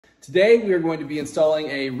Today we are going to be installing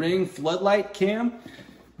a Ring Floodlight Cam.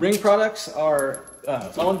 Ring products are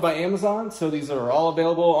owned by Amazon, so these are all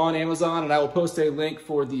available on Amazon, and I will post a link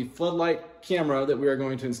for the floodlight camera that we are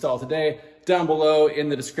going to install today down below in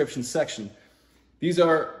the description section. These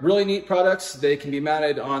are really neat products. They can be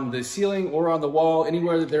mounted on the ceiling or on the wall,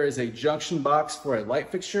 anywhere that there is a junction box for a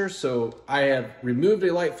light fixture. So I have removed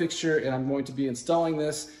a light fixture and I'm going to be installing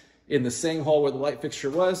this in the same hole where the light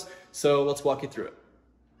fixture was. So let's walk you through it.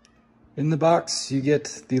 In the box, you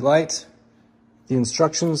get the light, the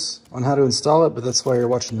instructions on how to install it, but that's why you're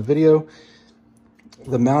watching the video,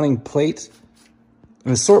 the mounting plate,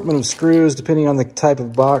 an assortment of screws depending on the type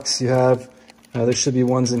of box you have. There should be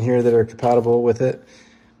ones in here that are compatible with it.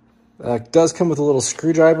 It does come with a little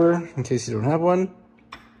screwdriver in case you don't have one,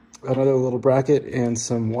 another little bracket, and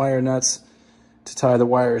some wire nuts to tie the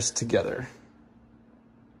wires together.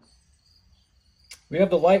 We have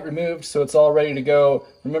the light removed, so it's all ready to go.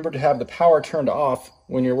 Remember to have the power turned off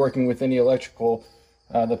when you're working with any electrical.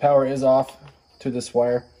 The power is off to this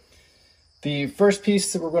wire. The first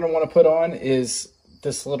piece that we're going to want to put on is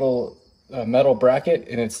this little metal bracket,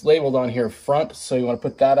 and it's labeled on here front, so you want to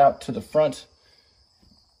put that out to the front.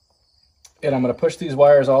 And I'm going to push these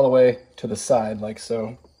wires all the way to the side like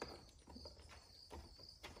so.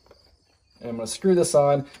 And I'm going to screw this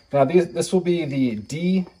on. Now this will be the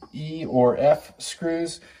D, E, or F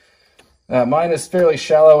screws. Mine is fairly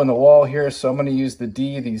shallow in the wall here, so I'm going to use the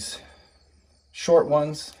D, these short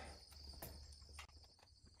ones.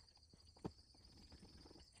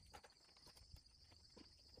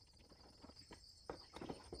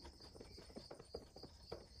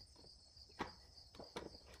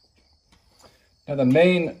 Now the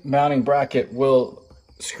main mounting bracket will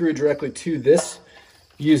screw directly to this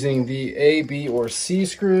using the A, B, or C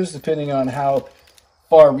screws, depending on how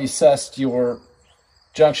far recessed your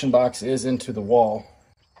junction box is into the wall.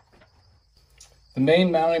 The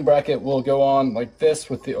main mounting bracket will go on like this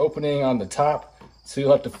with the opening on the top, so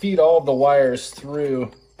you'll have to feed all of the wires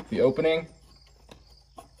through the opening.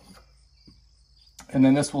 And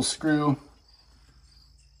then this will screw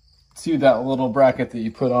to that little bracket that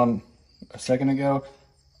you put on a second ago.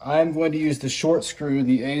 I'm going to use the short screw,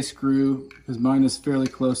 the A screw, because mine is fairly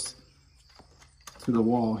close to the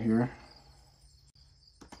wall here.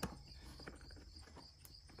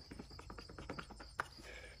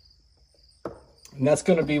 And that's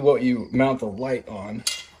going to be what you mount the light on.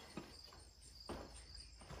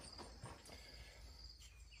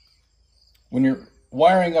 When you're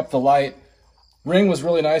wiring up the light, Ring was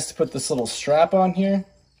really nice to put this little strap on here.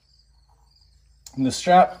 And the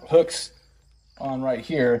strap hooks on right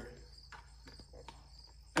here,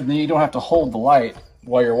 and then you don't have to hold the light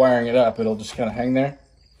while you're wiring it up. It'll just kind of hang there.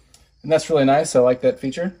 And that's really nice. I like that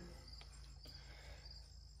feature.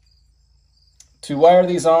 To wire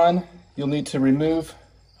these on, you'll need to remove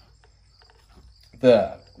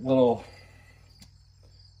the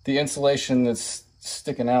insulation that's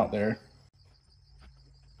sticking out there.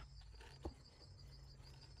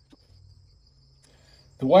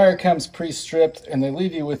 The wire comes pre-stripped, and they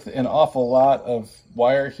leave you with an awful lot of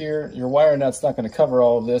wire here. Your wire nut's not going to cover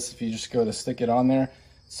all of this if you just go to stick it on there.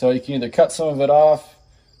 So you can either cut some of it off,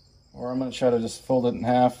 or I'm going to try to just fold it in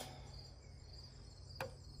half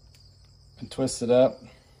and twist it up.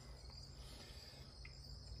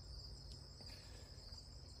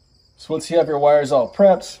 So once you have your wires all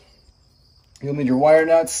prepped, you'll need your wire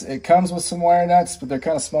nuts. It comes with some wire nuts, but they're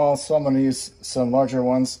kind of small, so I'm going to use some larger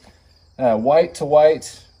ones. White to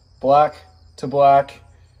white, black to black,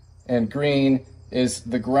 and green is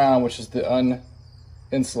the ground, which is the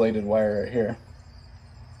uninsulated wire right here.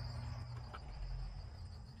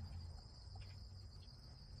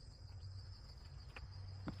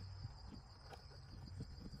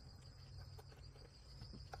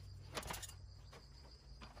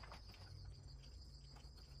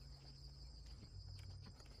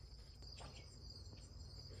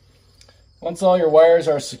 Once all your wires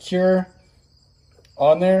are secure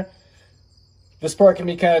on there, this part can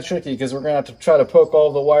be kind of tricky because we're going to have to try to poke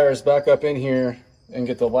all the wires back up in here and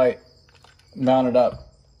get the light mounted up.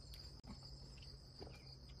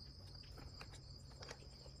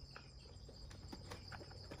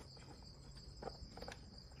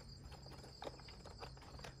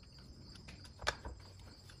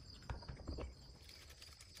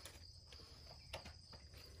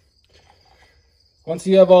 Once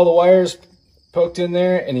you have all the wires poked in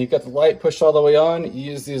there and you've got the light pushed all the way on,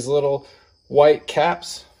 you use these little white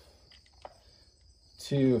caps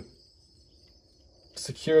to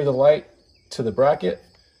secure the light to the bracket.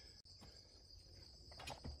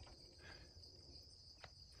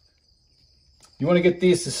 You want to get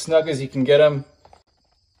these as snug as you can get them.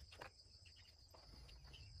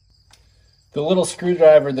 The little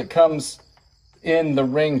screwdriver that comes in the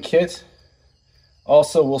Ring kit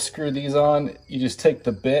also will screw these on. You just take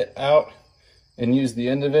the bit out and use the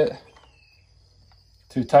end of it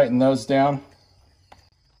to tighten those down.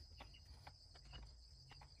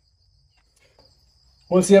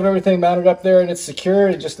 Once you have everything mounted up there and it's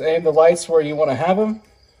secure, just aim the lights where you want to have them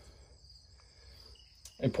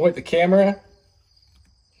and point the camera,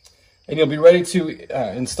 and you'll be ready to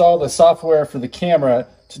install the software for the camera.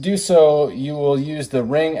 To do so, you will use the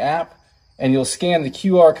Ring app, and you'll scan the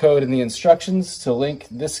QR code in the instructions to link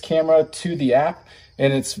this camera to the app,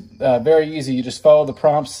 and it's very easy. You just follow the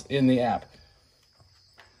prompts in the app.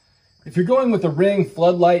 If you're going with the Ring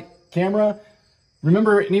Floodlight camera,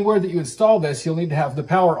 remember, anywhere that you install this, you'll need to have the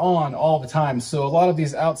power on all the time. So a lot of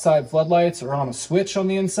these outside floodlights are on a switch on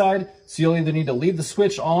the inside, so you'll either need to leave the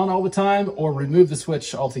switch on all the time or remove the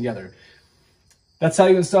switch altogether. That's how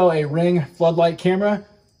you install a Ring Floodlight camera.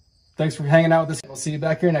 Thanks for hanging out with us. We'll see you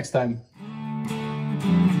back here next time.